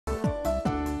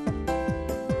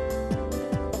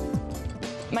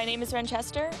My name is Wren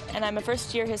Chester, and I'm a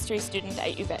first-year history student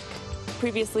at UVic.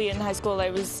 Previously in high school,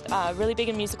 I was really big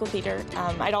in musical theatre.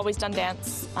 I'd always done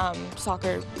dance,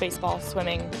 soccer, baseball,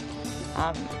 swimming.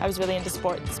 I was really into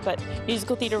sports, but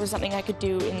musical theatre was something I could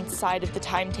do inside of the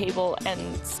timetable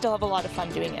and still have a lot of fun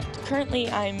doing it. Currently,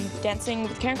 I'm dancing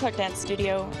with Karen Clark Dance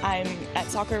Studio. I'm at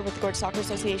soccer with the Gorge Soccer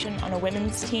Association on a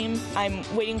women's team. I'm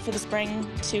waiting for the spring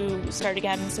to start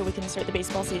again so we can start the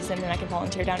baseball season and I can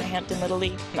volunteer down at Hampton Little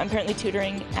League. I'm currently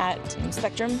tutoring at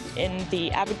Spectrum in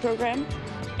the AVID program,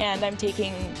 and I'm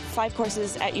taking 5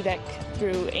 courses at UVic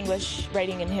through English,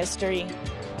 writing, and history,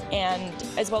 and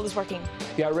as well as working.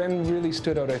 Yeah, Wren really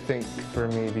stood out, I think, for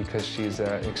me because she's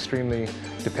an extremely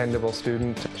dependable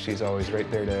student. She's always right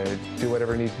there to do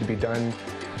whatever needed to be done,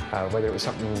 whether it was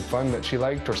something fun that she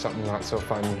liked or something not so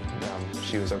fun.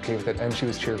 She was okay with it, and she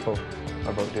was cheerful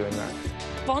about doing that.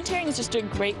 Volunteering is just a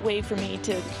great way for me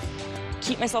to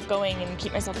keep myself going and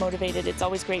keep myself motivated. It's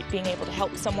always great being able to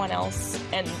help someone else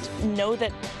and know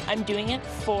that I'm doing it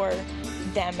for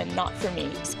them and not for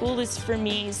me. School is for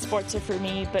me, sports are for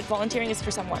me, but volunteering is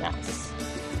for someone else.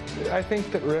 I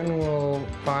think that Wren will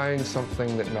find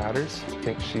something that matters. I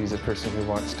think she's a person who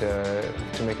wants to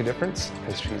make a difference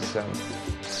because she's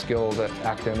skilled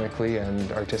academically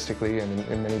and artistically and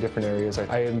in many different areas.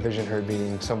 I envision her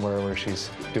being somewhere where she's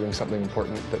doing something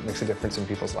important that makes a difference in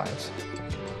people's lives.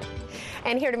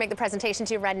 And here to make the presentation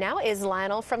to you right now is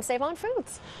Lionel from Save On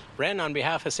Foods. Wren, on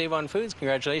behalf of Save On Foods,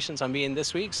 congratulations on being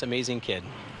this week's Amazing Kid.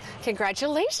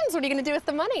 Congratulations. What are you going to do with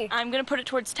the money? I'm going to put it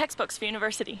towards textbooks for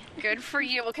university. Good for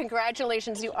you. Well,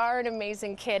 congratulations. You are an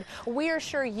amazing kid. We are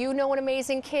sure you know an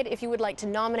amazing kid. If you would like to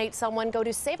nominate someone, go to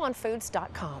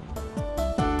saveonfoods.com.